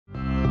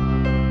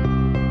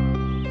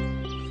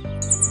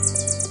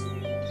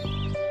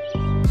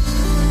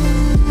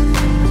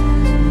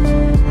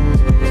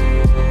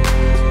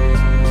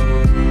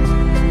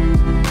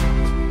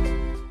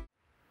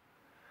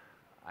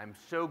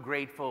so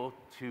grateful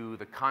to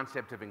the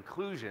concept of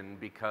inclusion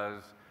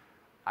because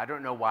I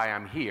don't know why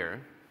I'm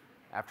here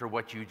after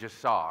what you just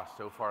saw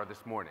so far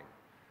this morning.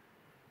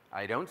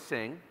 I don't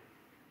sing.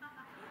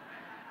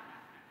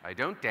 I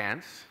don't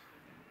dance.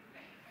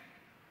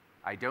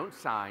 I don't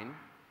sign.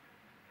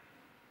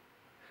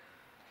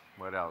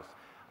 What else?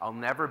 I'll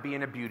never be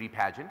in a beauty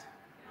pageant.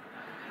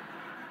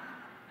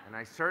 And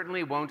I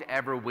certainly won't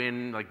ever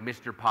win like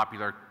Mr.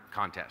 Popular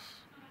contests.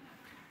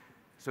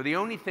 So the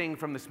only thing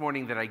from this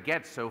morning that I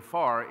get so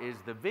far is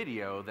the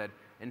video that,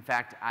 in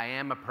fact, I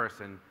am a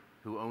person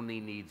who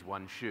only needs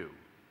one shoe.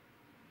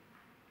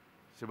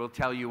 So we'll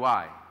tell you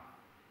why.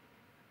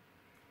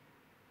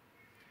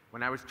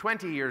 When I was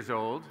 20 years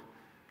old,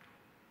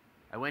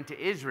 I went to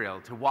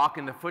Israel to walk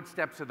in the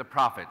footsteps of the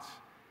prophets,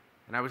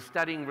 and I was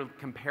studying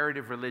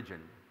comparative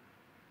religion.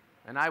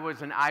 And I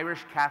was an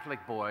Irish Catholic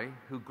boy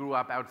who grew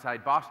up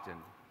outside Boston.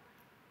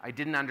 I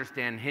didn't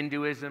understand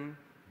Hinduism,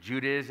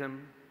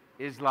 Judaism,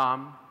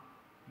 Islam,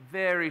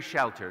 very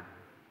sheltered.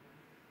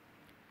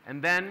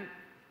 And then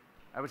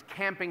I was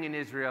camping in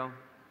Israel,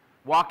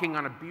 walking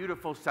on a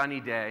beautiful sunny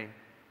day,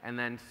 and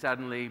then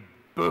suddenly,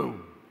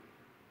 boom!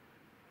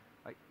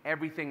 Like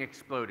everything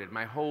exploded.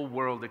 My whole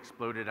world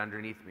exploded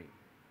underneath me.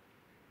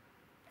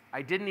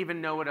 I didn't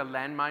even know what a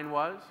landmine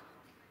was,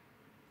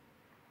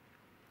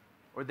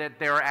 or that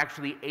there are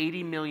actually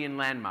 80 million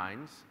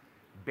landmines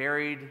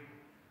buried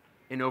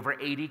in over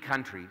 80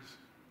 countries.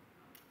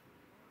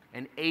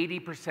 And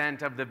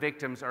 80% of the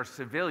victims are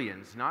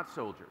civilians, not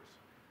soldiers.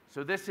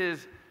 So this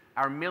is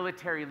our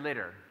military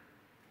litter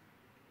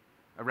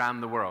around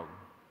the world,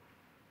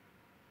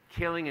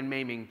 killing and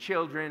maiming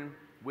children,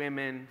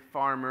 women,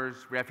 farmers,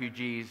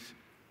 refugees,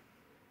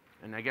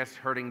 and I guess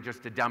hurting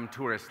just a dumb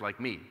tourist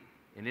like me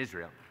in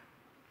Israel.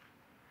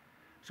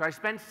 So I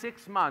spent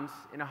 6 months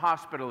in a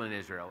hospital in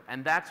Israel,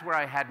 and that's where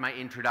I had my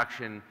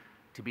introduction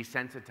to be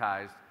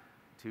sensitized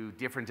to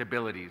different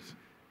abilities.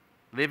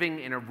 Living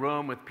in a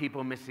room with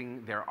people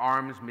missing their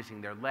arms, missing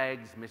their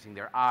legs, missing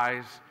their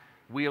eyes,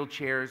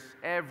 wheelchairs,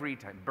 every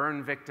time,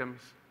 burn victims.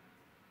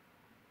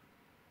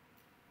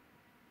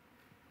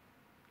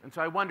 And so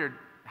I wondered,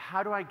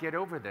 how do I get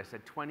over this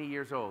at 20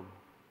 years old?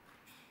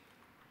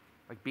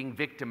 Like being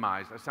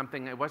victimized of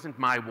something, it wasn't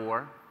my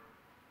war.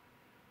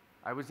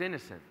 I was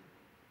innocent.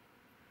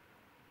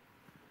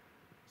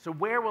 So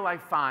where will I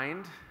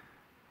find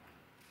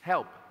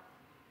help?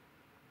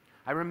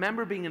 I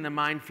remember being in the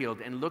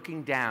minefield and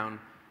looking down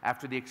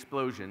after the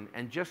explosion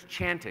and just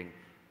chanting,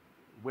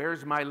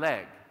 "Where's my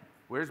leg?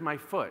 Where's my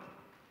foot?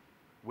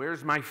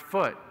 Where's my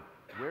foot?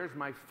 Where's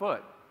my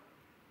foot?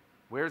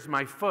 Where's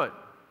my foot?"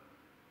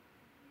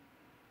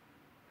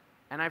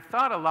 And I've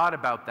thought a lot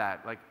about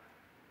that. Like,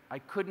 I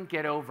couldn't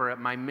get over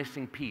my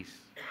missing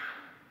piece.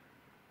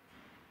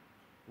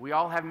 We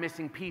all have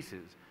missing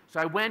pieces. So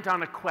I went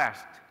on a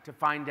quest to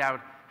find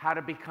out how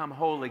to become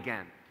whole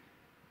again.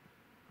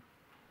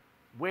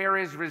 Where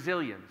is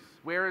resilience?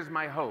 Where is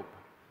my hope?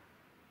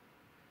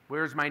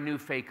 Where's my new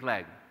fake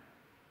leg?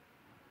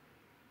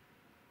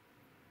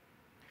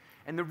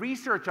 And the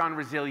research on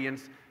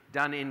resilience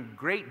done in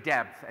great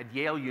depth at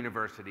Yale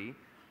University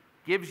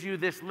gives you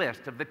this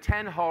list of the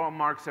 10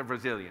 hallmarks of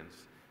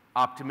resilience: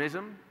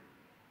 optimism,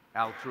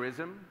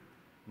 altruism,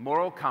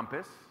 moral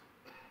compass,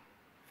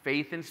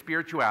 faith and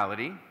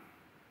spirituality,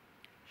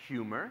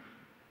 humor,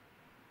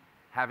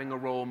 having a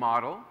role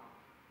model,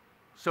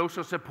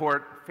 social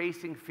support,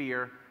 facing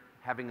fear,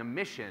 having a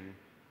mission,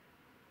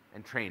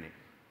 and training.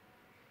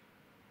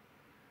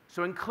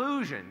 So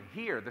inclusion,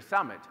 here, the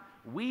summit,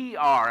 we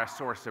are a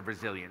source of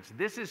resilience.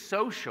 This is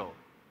social.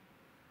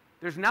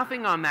 There's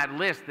nothing on that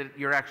list that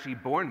you're actually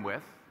born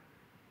with.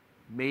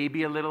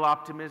 Maybe a little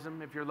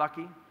optimism if you're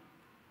lucky.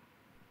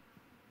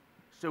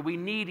 So we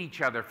need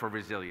each other for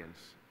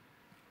resilience.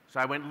 So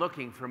I went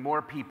looking for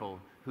more people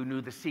who knew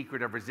the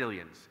secret of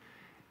resilience.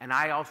 And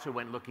I also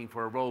went looking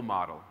for a role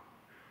model.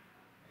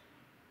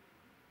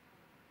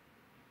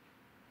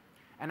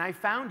 And I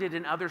found it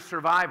in other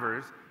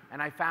survivors,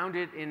 and I found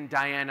it in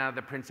Diana,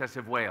 the Princess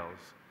of Wales,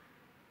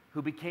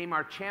 who became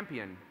our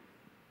champion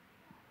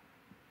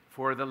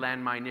for the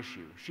landmine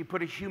issue. She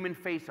put a human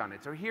face on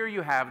it. So here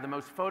you have the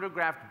most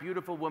photographed,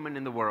 beautiful woman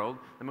in the world,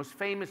 the most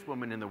famous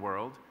woman in the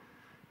world,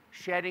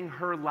 shedding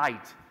her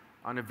light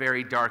on a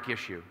very dark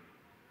issue.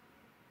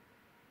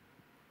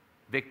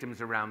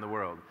 Victims around the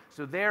world.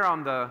 So there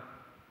on the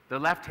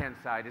left-hand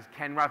side is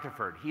Ken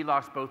Rutherford. He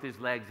lost both his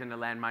legs in a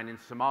landmine in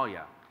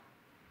Somalia.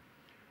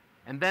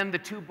 And then the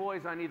two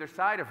boys on either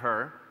side of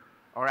her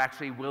are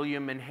actually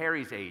William and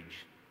Harry's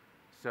age.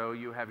 So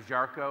you have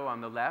Žarko on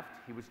the left.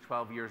 He was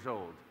 12 years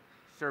old,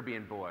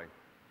 Serbian boy.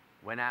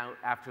 Went out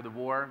after the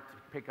war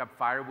to pick up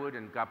firewood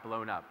and got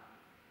blown up.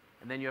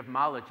 And then you have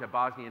Malic, a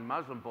Bosnian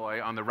Muslim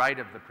boy, on the right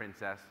of the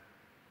princess,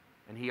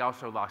 and he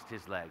also lost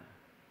his leg.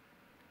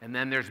 And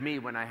then there's me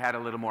when I had a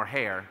little more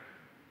hair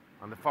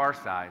on the far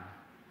side.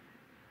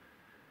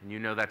 And you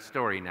know that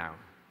story now.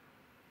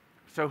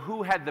 So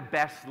who had the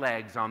best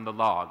legs on the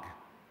log?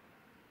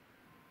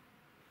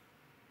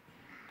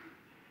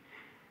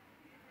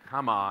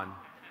 Come on.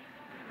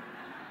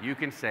 You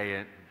can say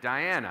it.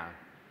 Diana.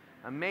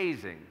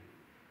 Amazing.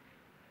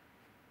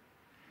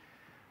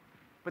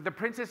 But the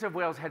Princess of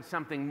Wales had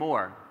something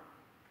more.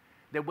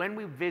 That when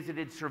we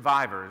visited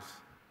survivors,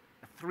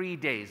 3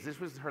 days, this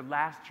was her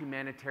last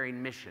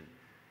humanitarian mission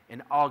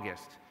in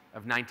August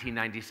of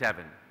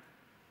 1997.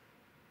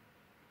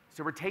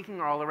 So we're taking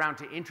her all around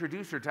to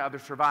introduce her to other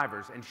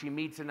survivors, and she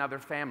meets another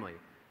family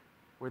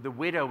where the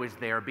widow is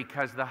there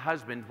because the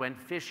husband went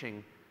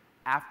fishing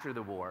after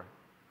the war,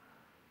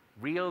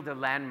 reeled a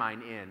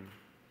landmine in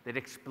that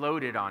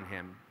exploded on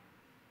him,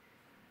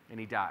 and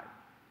he died.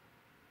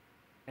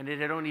 And it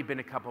had only been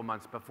a couple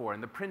months before,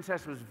 and the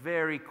princess was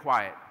very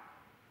quiet,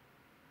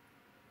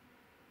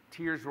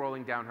 tears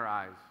rolling down her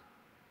eyes.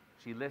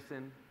 She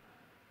listened,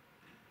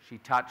 she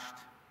touched.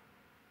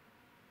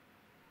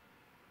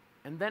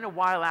 And then a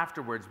while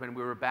afterwards, when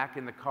we were back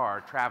in the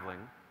car traveling,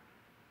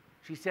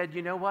 she said,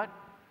 you know what?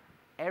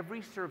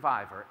 Every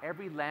survivor,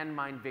 every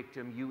landmine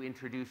victim you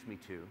introduce me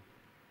to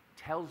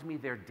tells me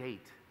their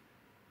date.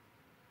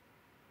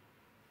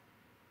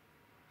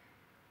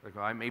 Like,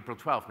 well, I'm April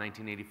 12th,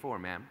 1984,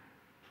 ma'am.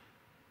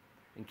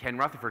 And Ken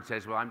Rutherford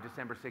says, well, I'm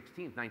December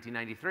 16th,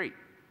 1993.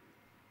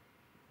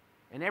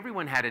 And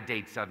everyone had a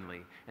date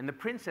suddenly. And the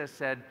princess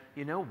said,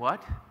 you know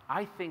what?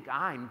 I think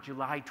I'm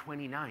July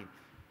 29th,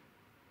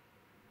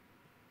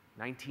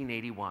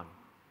 1981,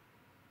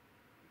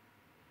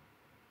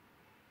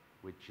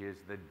 which is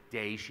the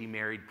day she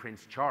married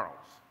Prince Charles.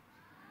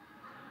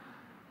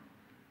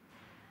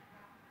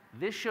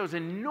 This shows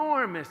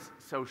enormous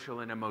social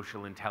and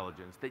emotional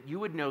intelligence, that you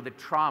would know that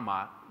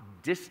trauma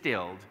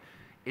distilled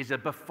is a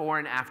before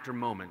and after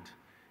moment.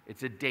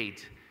 It's a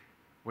date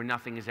where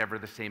nothing is ever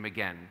the same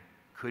again.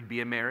 Could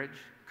be a marriage,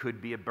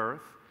 could be a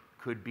birth,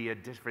 could be a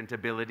different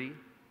ability,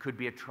 could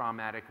be a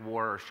traumatic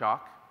war or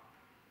shock.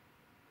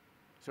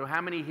 So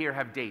how many here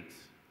have dates?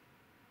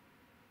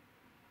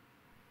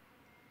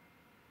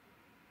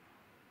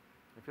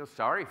 I feel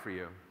sorry for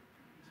you.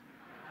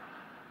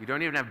 You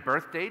don't even have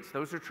birth dates?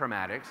 Those are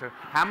traumatic. So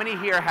how many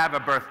here have a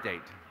birth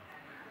date?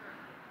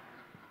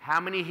 How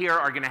many here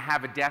are going to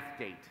have a death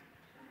date?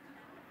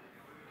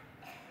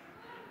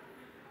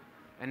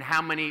 And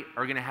how many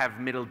are going to have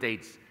middle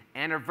dates?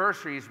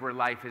 Anniversaries where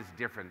life is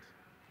different.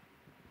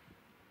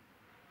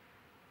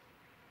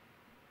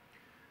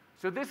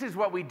 So this is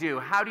what we do.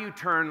 How do you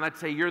turn, let's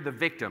say you're the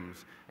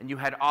victims and you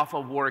had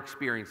awful war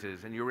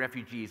experiences and you're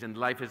refugees and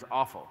life is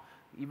awful,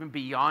 even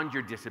beyond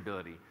your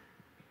disability.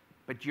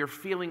 But you're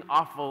feeling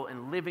awful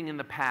and living in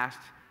the past.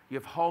 You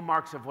have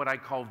hallmarks of what I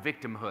call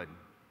victimhood.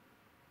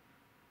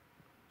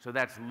 So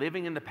that's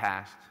living in the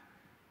past,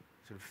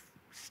 sort of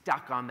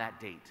stuck on that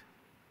date.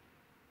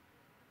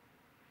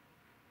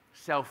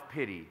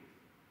 Self-pity,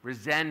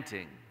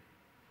 resenting,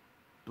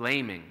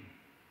 blaming.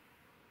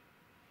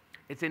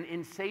 It's an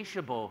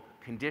insatiable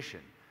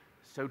condition.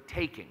 So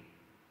taking.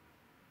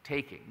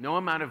 No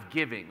amount of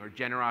giving or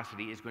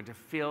generosity is going to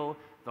fill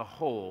the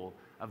hole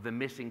of the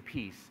missing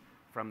piece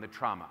from the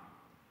trauma.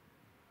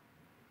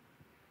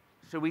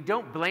 So we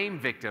don't blame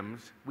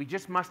victims. We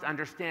just must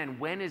understand,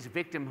 when is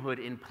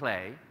victimhood in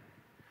play?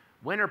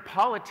 When are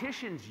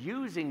politicians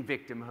using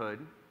victimhood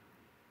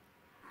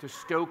to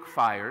stoke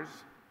fires?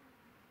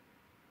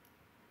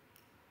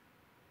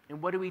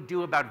 And what do we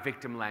do about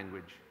victim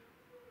language?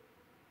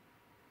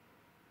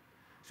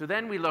 So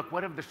then we look,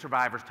 what have the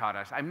survivors taught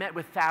us? I met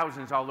with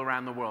thousands all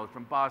around the world,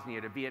 from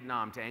Bosnia to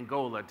Vietnam to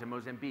Angola to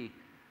Mozambique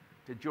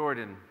to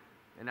Jordan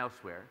and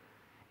elsewhere.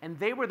 And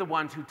they were the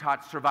ones who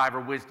taught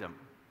survivor wisdom,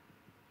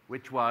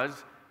 which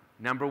was,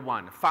 number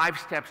one, 5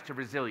 steps to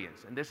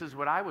resilience. And this is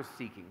what I was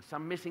seeking,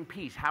 some missing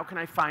piece. How can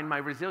I find my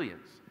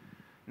resilience?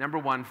 Number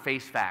one,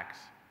 face facts.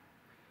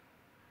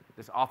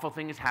 This awful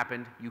thing has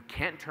happened. You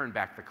can't turn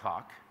back the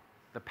clock.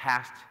 The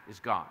past is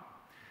gone.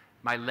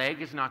 My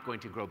leg is not going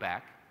to grow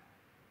back.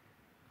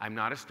 I'm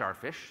not a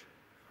starfish.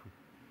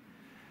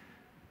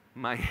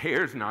 My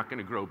hair's not going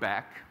to grow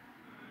back.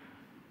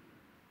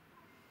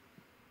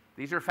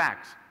 These are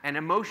facts. And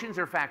emotions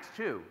are facts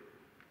too.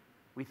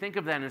 We think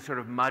of them as sort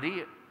of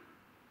muddy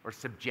or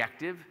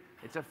subjective.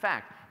 It's a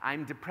fact.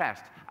 I'm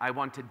depressed. I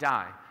want to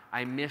die.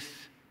 I miss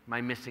my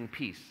missing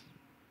piece.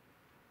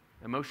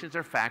 Emotions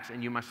are facts,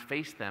 and you must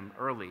face them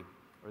early,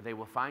 or they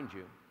will find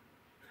you.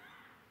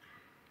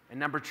 And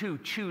number two,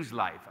 choose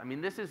life. I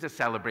mean, this is a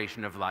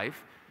celebration of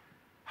life.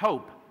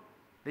 Hope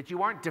that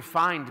you aren't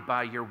defined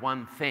by your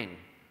one thing,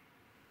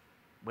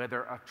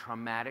 whether a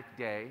traumatic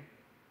day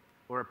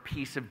or a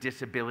piece of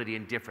disability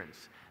and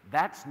difference.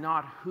 That's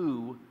not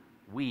who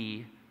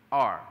we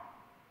are.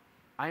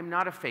 I'm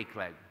not a fake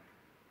leg.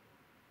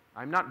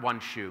 I'm not one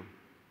shoe.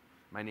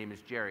 My name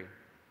is Jerry.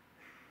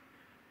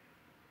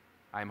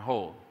 I'm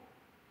whole.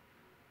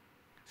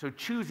 So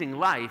choosing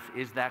life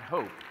is that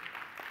hope.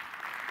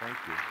 Thank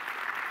you.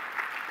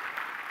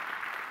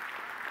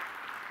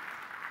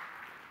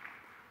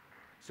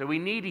 So we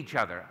need each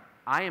other.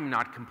 I am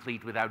not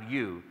complete without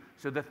you.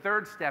 So the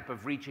third step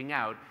of reaching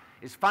out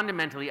is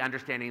fundamentally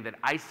understanding that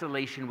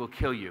isolation will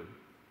kill you.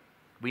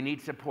 We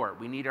need support.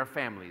 We need our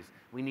families.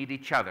 We need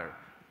each other.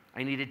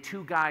 I needed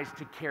 2 guys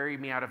to carry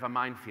me out of a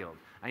minefield.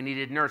 I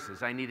needed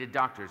nurses. I needed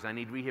doctors. I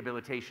need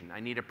rehabilitation. I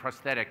need a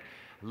prosthetic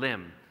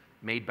limb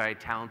made by a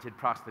talented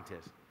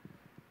prosthetist.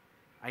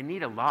 I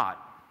need a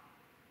lot.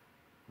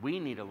 We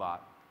need a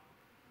lot.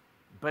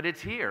 But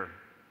it's here,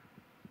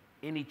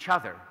 in each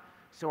other.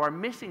 So our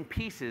missing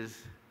pieces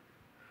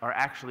are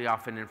actually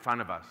often in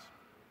front of us.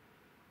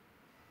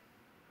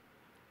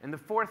 And the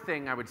fourth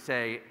thing I would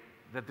say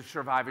that the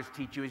survivors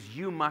teach you is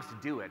you must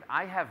do it.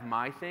 I have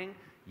my thing,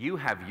 you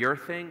have your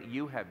thing,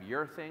 you have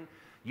your thing.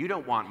 You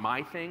don't want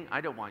my thing, I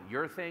don't want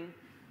your thing.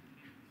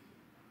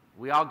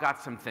 We all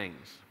got some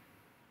things.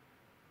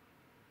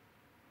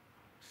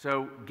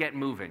 So get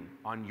moving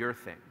on your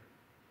thing.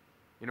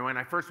 You know, when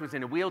I first was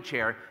in a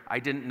wheelchair, I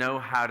didn't know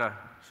how to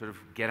sort of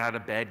get out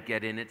of bed,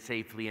 get in it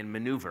safely, and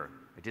maneuver.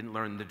 I didn't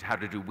learn how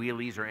to do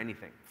wheelies or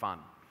anything fun.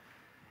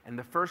 And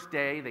the first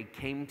day they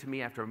came to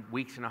me after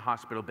weeks in a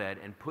hospital bed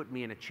and put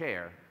me in a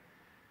chair,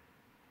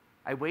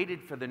 I waited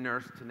for the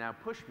nurse to now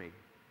push me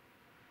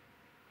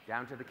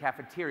down to the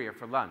cafeteria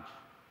for lunch.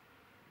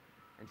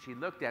 And she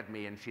looked at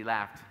me and she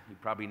laughed. You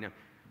probably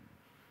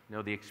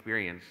know the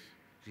experience.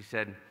 She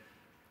said,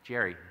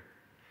 "Jerry,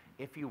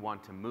 if you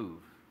want to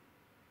move,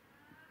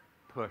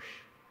 push.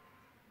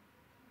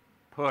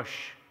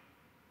 Push.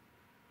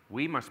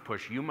 We must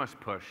push. You must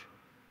push.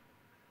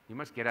 You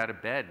must get out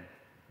of bed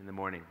in the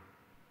morning."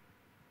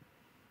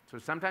 So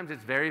sometimes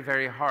it's very,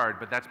 very hard,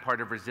 but that's part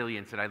of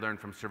resilience that I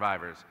learned from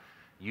survivors.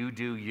 You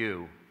do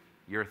you,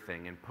 your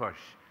thing, and push.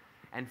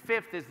 And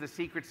fifth is the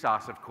secret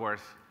sauce, of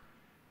course,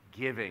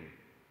 giving.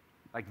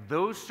 Like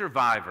those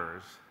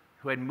survivors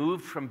who had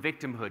moved from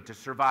victimhood to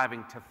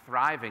surviving to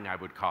thriving, I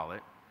would call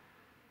it,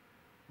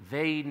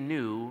 they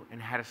knew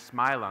and had a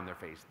smile on their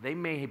face. They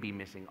may be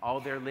missing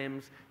all their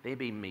limbs, they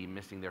may be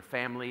missing their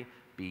family,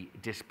 be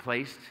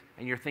displaced,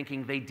 and you're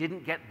thinking they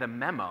didn't get the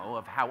memo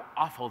of how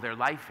awful their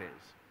life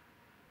is.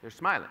 They're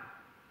smiling.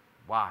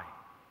 Why?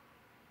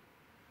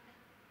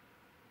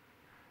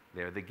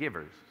 They're the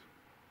givers.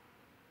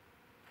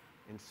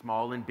 In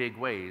small and big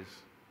ways,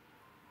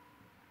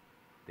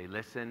 they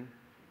listen,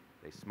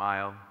 they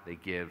smile, they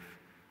give,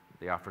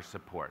 they offer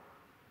support.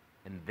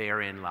 And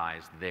therein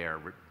lies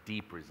their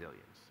deep resilience.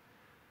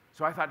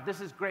 So I thought,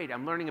 this is great.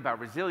 I'm learning about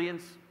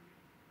resilience.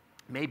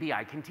 Maybe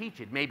I can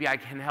teach it. Maybe I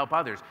can help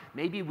others.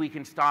 Maybe we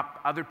can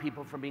stop other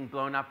people from being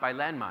blown up by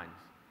landmines.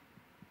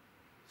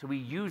 So we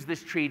use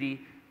this treaty.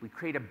 We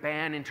create a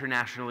ban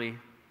internationally.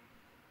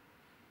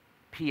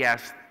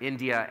 P.S.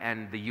 India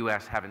and the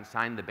U.S. haven't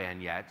signed the ban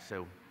yet,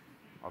 so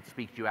I'll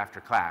speak to you after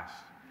class.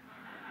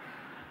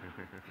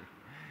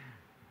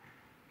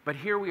 But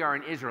here we are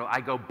in Israel.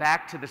 I go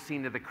back to the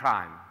scene of the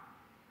crime.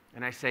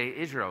 And I say,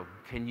 Israel,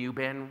 can you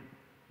ban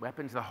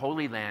weapons? The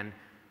Holy Land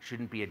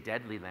shouldn't be a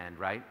deadly land,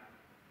 right?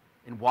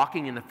 And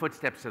walking in the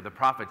footsteps of the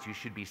prophets, you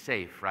should be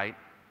safe, right?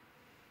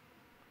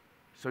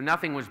 So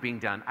nothing was being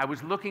done. I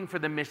was looking for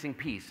the missing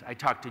piece. I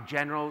talked to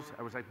generals.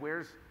 I was like,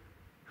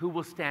 who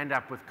will stand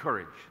up with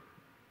courage?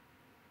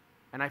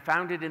 And I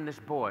found it in this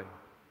boy,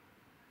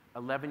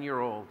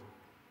 11-year-old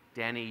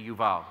Danny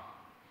Yuval.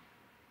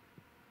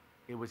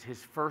 It was his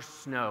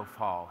first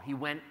snowfall. He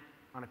went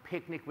on a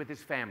picnic with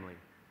his family,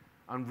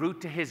 en route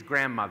to his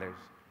grandmother's.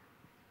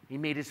 He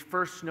made his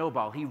first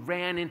snowball. He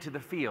ran into the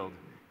field.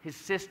 His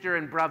sister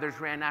and brothers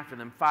ran after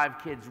them,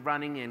 5 kids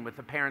running in with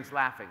the parents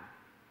laughing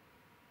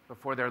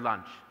before their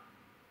lunch.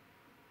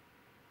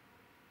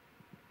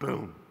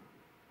 Boom.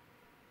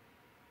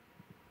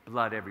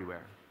 Blood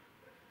everywhere.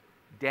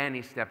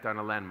 Danny stepped on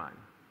a landmine.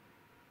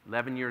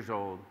 11 years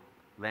old,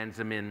 lands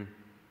him in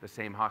the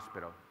same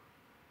hospital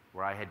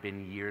where I had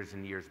been years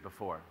and years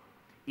before.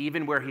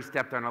 Even where he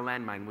stepped on a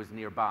landmine was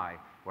nearby,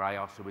 where I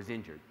also was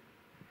injured.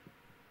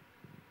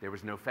 There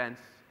was no fence,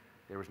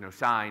 there was no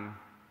sign,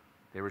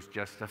 there was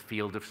just a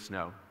field of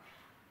snow.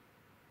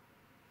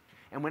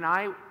 And when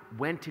I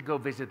went to go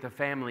visit the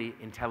family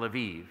in Tel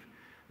Aviv,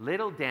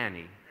 little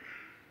Danny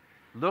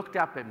looked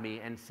up at me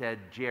and said,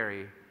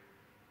 "Jerry,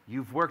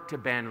 you've worked to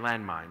ban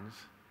landmines.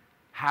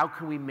 How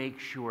can we make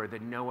sure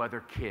that no other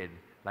kid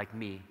like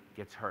me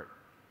gets hurt?"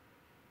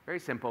 Very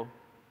simple.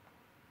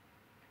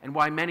 And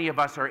why many of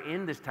us are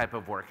in this type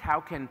of work. How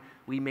can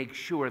we make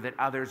sure that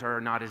others are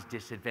not as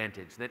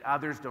disadvantaged, that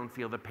others don't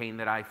feel the pain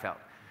that I felt?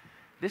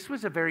 This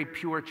was a very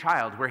pure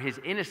child where his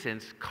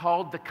innocence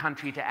called the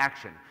country to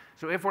action.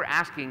 So if we're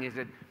asking,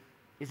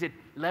 is it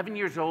 11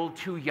 years old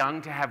too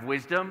young to have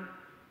wisdom?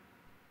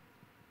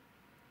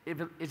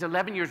 Is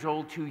 11 years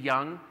old too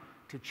young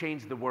to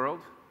change the world?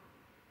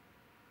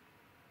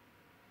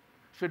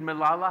 Should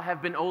Malala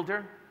have been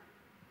older?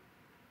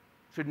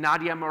 Should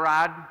Nadia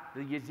Murad,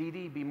 the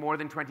Yazidi, be more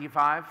than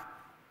 25?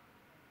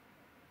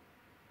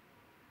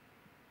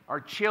 Our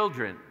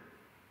children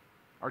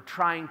are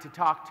trying to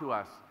talk to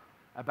us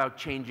about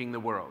changing the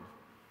world.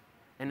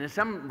 And in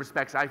some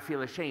respects, I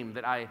feel ashamed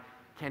that I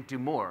can't do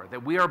more,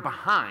 that we are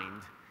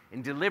behind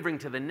in delivering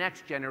to the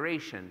next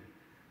generation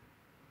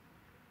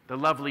the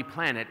lovely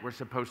planet we're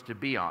supposed to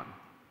be on.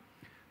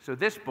 So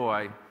this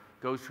boy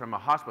goes from a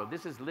hospital.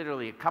 This is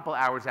literally a couple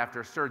hours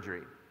after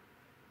surgery,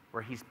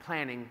 where he's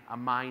planning a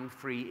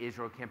mine-free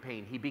Israel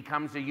campaign. He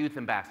becomes a youth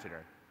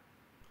ambassador.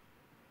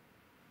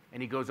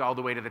 and he goes all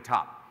the way to the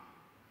top.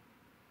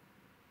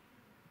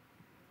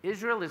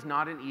 Israel is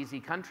not an easy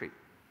country.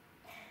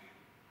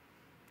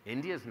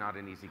 India is not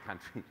an easy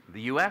country.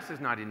 The US is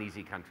not an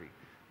easy country.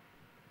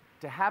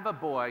 To have a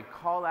boy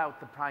call out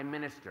the prime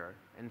minister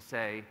and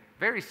say,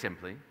 very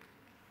simply,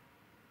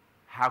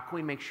 how can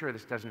we make sure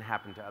this doesn't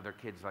happen to other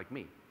kids like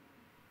me?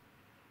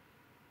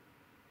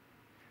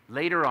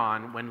 Later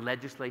on, when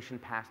legislation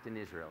passed in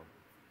Israel,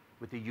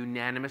 with a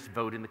unanimous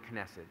vote in the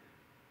Knesset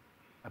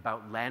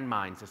about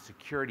landmines, a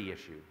security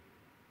issue,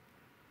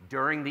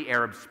 during the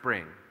Arab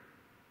Spring,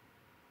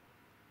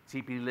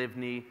 Tzipi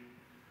Livni,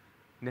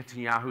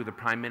 Netanyahu, the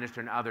prime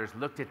minister, and others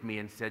looked at me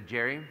and said,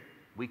 Jerry,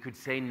 we could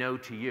say no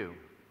to you,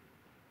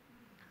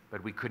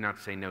 but we could not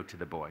say no to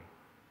the boy.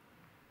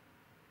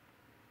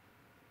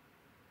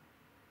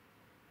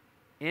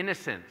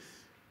 Innocence,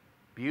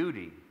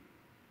 beauty,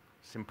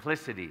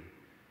 simplicity,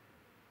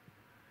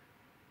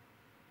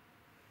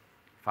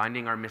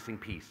 finding our missing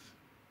piece.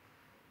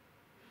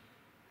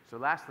 So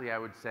lastly, I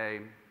would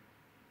say,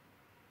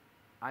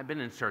 I've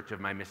been in search of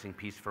my missing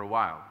piece for a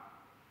while.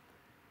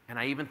 And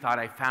I even thought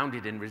I found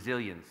it in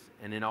resilience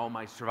and in all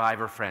my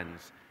survivor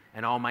friends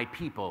and all my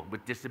people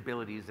with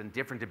disabilities and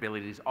different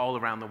abilities all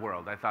around the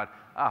world. I thought,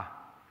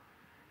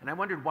 and I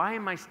wondered, why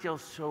am I still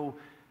so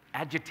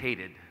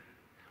agitated?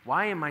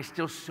 Why am I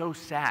still so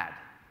sad?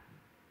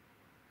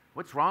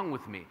 What's wrong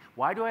with me?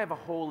 Why do I have a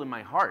hole in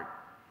my heart?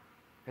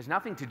 It has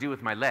nothing to do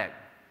with my leg.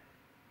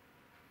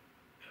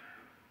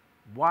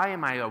 Why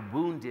am I a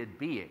wounded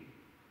being?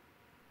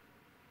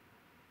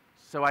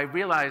 So I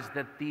realized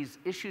that these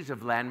issues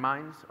of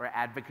landmines or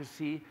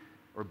advocacy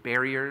or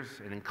barriers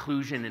and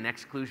inclusion and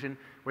exclusion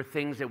were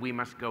things that we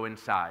must go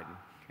inside.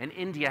 And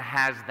India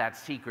has that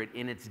secret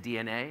in its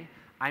DNA.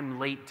 I'm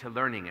late to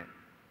learning it.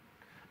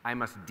 I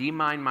must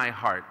demine my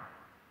heart.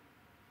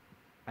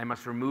 I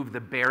must remove the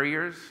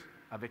barriers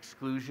of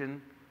exclusion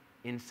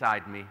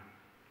inside me.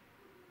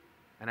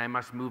 And I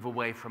must move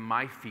away from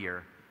my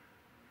fear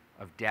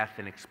of death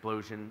and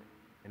explosion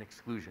and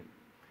exclusion.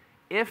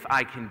 If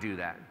I can do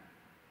that,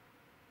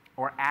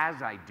 or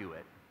as I do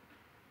it,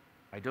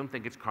 I don't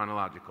think it's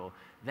chronological,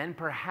 then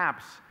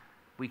perhaps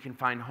we can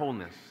find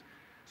wholeness.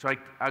 So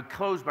I'll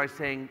close by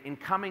saying, in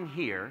coming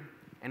here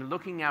and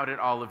looking out at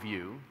all of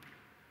you,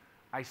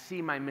 I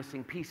see my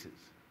missing pieces.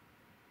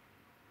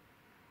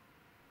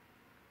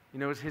 You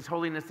know, it was His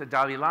Holiness the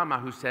Dalai Lama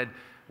who said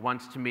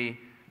once to me,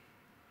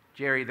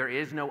 Jerry, there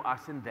is no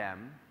us and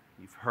them,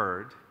 you've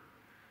heard.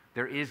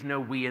 There is no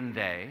we and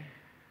they.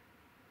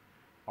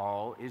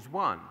 All is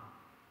one.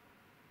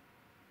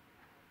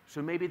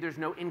 So maybe there's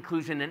no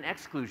inclusion and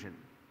exclusion.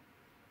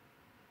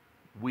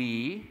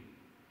 We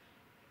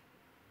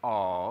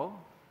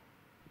all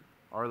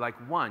are like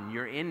one.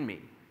 You're in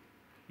me.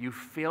 You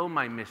fill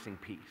my missing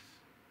piece.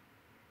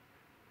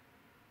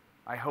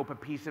 I hope a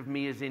piece of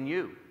me is in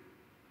you.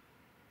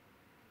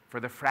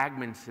 For the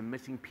fragments and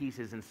missing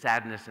pieces and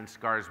sadness and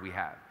scars we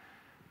have.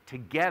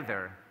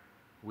 Together,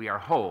 we are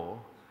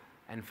whole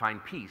and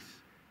find peace,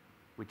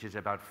 which is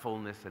about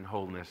fullness and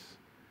wholeness.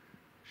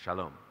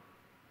 Shalom.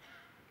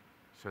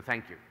 So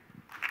thank you.